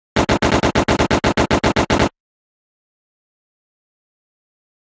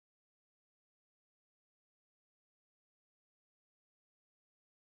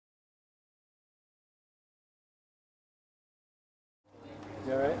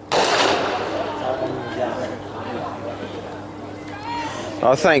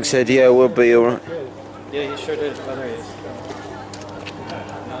Oh, thanks, Ed. Yeah, we'll be all right. Yeah, you sure did. Oh, there he is.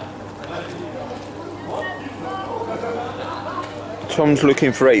 Tom's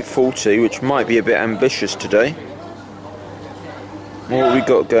looking for 840, which might be a bit ambitious today. What have we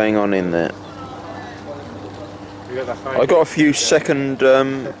got going on in there? I got a few second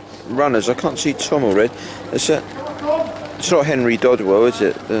runners. I can't see Tom already. It's not Henry Dodwell, is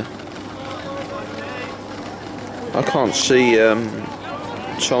it? I can't see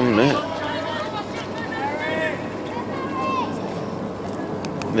Tom there.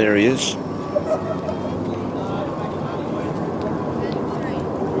 There he is.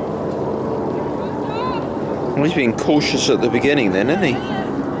 Well, he's being cautious at the beginning then, isn't he?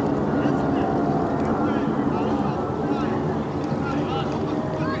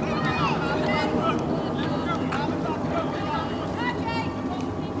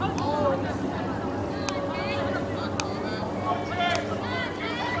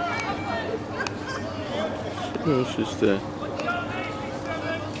 Who else is there?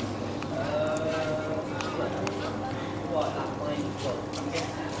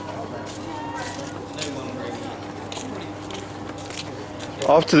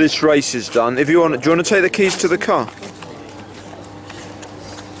 After this race is done, if you want, do you want to take the keys to the car?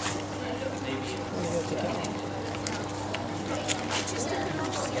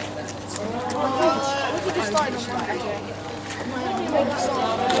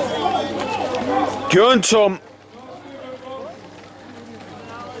 Go on, Tom.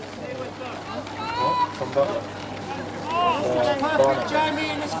 Jamie,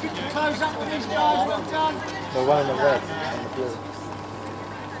 and let's get the close up with these guys. Well done. The one in the red and the blue.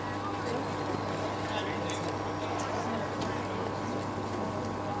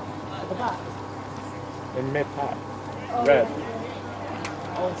 In mid-pack. Red.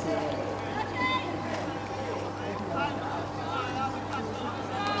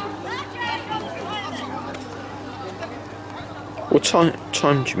 What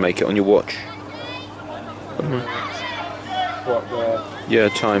time do you make it on your watch? What, yeah,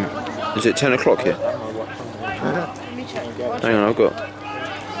 time. Is it 10 o'clock here? Let me check. Hang on, I've got...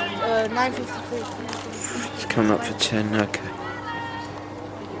 9:53. It's coming up for 10, okay.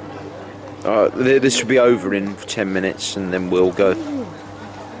 This will be over in 10 minutes and then we'll go.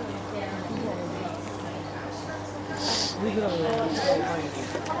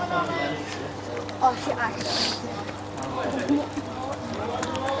 Oh shit,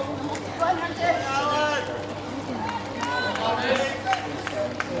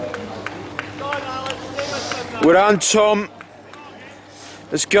 We're on, Tom.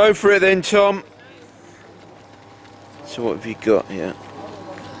 Let's go for it then, Tom. So what have you got here?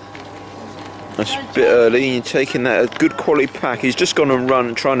 That's a bit early. You're taking that a good quality pack. He's just gone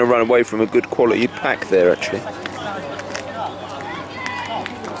and trying to run away from a good quality pack there, actually.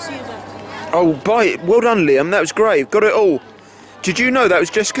 Oh, bite! Well done, Liam. That was great. Got it all. Did you know that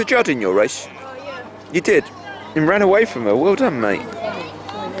was Jessica Judd in your race? Oh yeah. You did. And ran away from her. Well done, mate.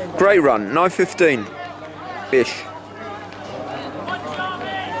 Great run. 9:15 ish.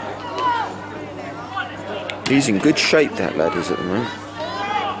 He's in good shape, that lad is at the moment.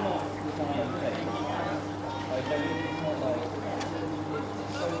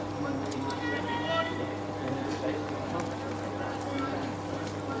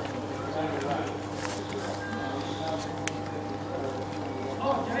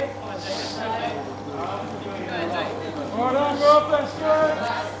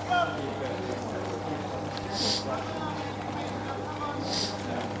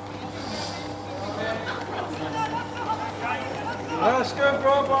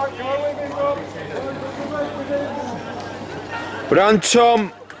 But on,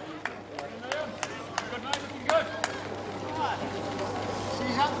 Tom.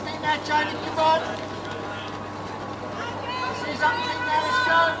 See something there, Jamie, come on. See something there, let's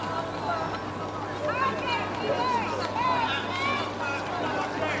go.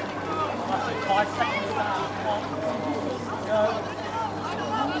 5 seconds now, come on. Go.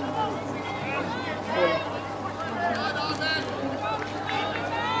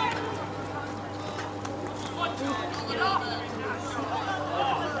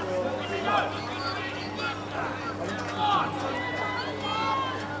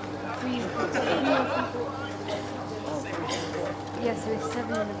 Yes, we're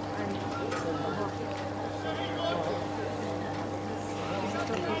 7 and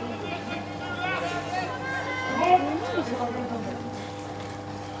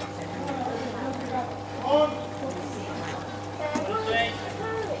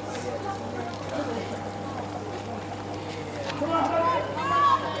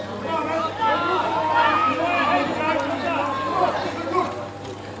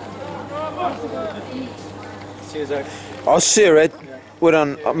I'll see you, Ed. Well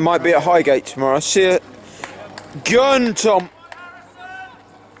done. I might be at Highgate tomorrow. I'll see you. Gun, Tom.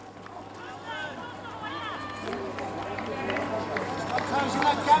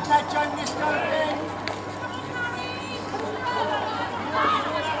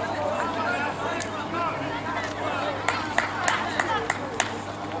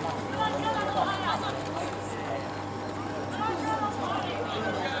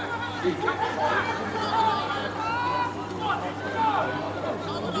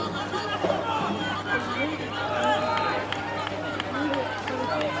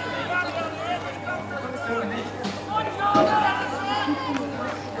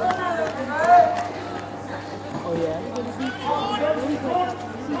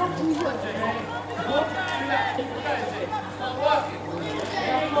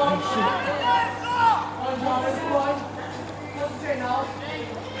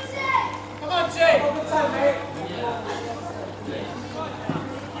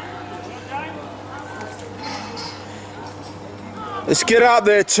 Let's get out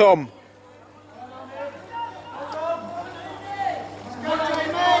there, Tom.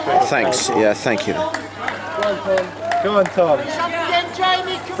 Thanks. Yeah, thank you. Go on, Tom.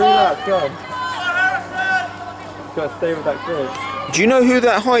 Free laps, go on. You've got to stay with that grid. Do you know who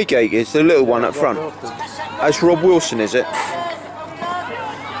that Highgate is? The little one up front. That's Rob Wilson, is it?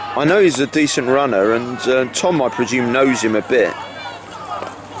 I know he's a decent runner, and Tom, I presume, knows him a bit.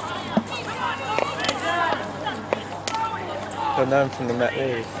 I know him from the Met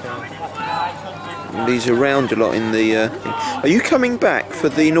League. And he's around a lot in the. Are you coming back for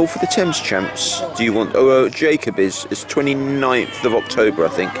the North of the Thames Champs? Do you want? Oh, Jacob is. It's 29th of October, I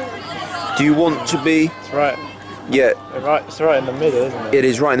think. Do you want to be? It's right. Yeah. Right. It's right in the middle, isn't it? It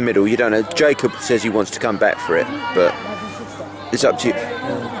is right in the middle. You don't know. Jacob says he wants to come back for it, but it's up to you.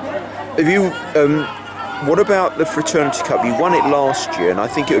 Have you? What about the Fraternity Cup? You won it last year, and I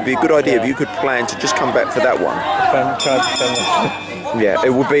think it would be a good idea if you could plan to just come back for that one. Try to defend. Yeah, it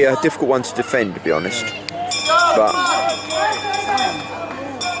would be a difficult one to defend, to be honest. But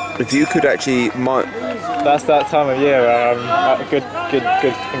if you could actually, that's that time of year where I'm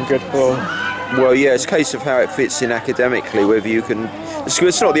in good form. Well, yeah, it's a case of how it fits in academically. Whether you can,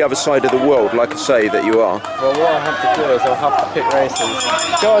 it's not the other side of the world, like I say, that you are. Well, what I have to do is I'll have to pick races.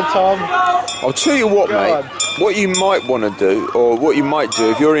 Go on, Tom. I'll tell you what, mate. On. What you might want to do, or what you might do,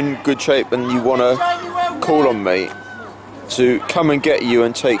 if you're in good shape and you want to call on me to come and get you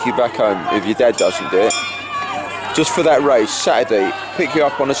and take you back home if your dad doesn't do it, just for that race, Saturday, pick you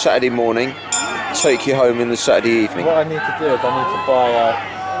up on a Saturday morning, take you home in the Saturday evening. What I need to do is I need to buy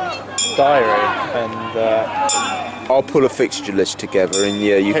a diary and I'll pull a fixture list together, and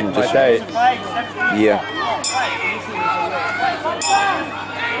yeah, you can just date. Yeah.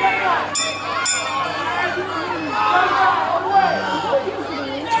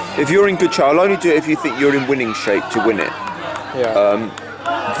 If you're in good shape, I'll only do it if you think you're in winning shape to win it. Yeah.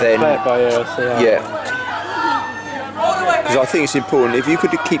 Then play it by ear, yeah. Because I think it's important. If you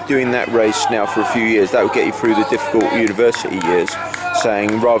could keep doing that race now for a few years, that would get you through the difficult university years.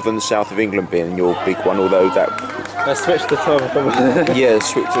 Saying rather than the south of England being your big one, although that. Let's switch to Tom. Yeah,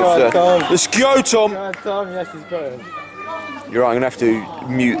 switch to. Let's go, Tom. Go on, Tom. Yes, he's going. You're right. I'm gonna have to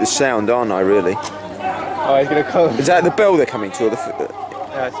mute the sound, aren't I? Really? Oh, he's gonna come. Is that the bell they're coming to, or the?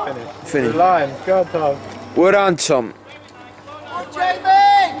 Yeah, it's finished. Finished. The line. Go on, Tom. Well done, Tom.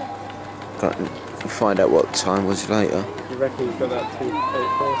 Jamie! We'll find out what time was later. You reckon he's got that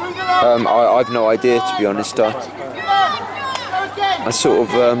 284? I've no idea, to be honest. I sort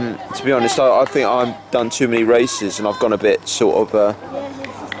of, to be honest, I think I've done too many races and I've gone a bit sort of.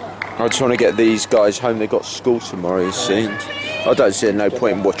 I just want to get these guys home. They've got school tomorrow, you see. And I don't see no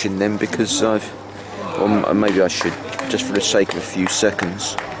point in watching them because or maybe I should, just for the sake of a few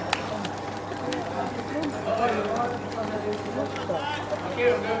seconds.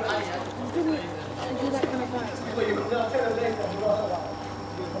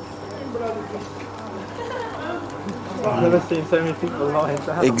 I've never seen so many people lying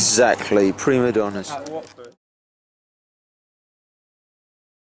down. Exactly, prima donnas. At Watford.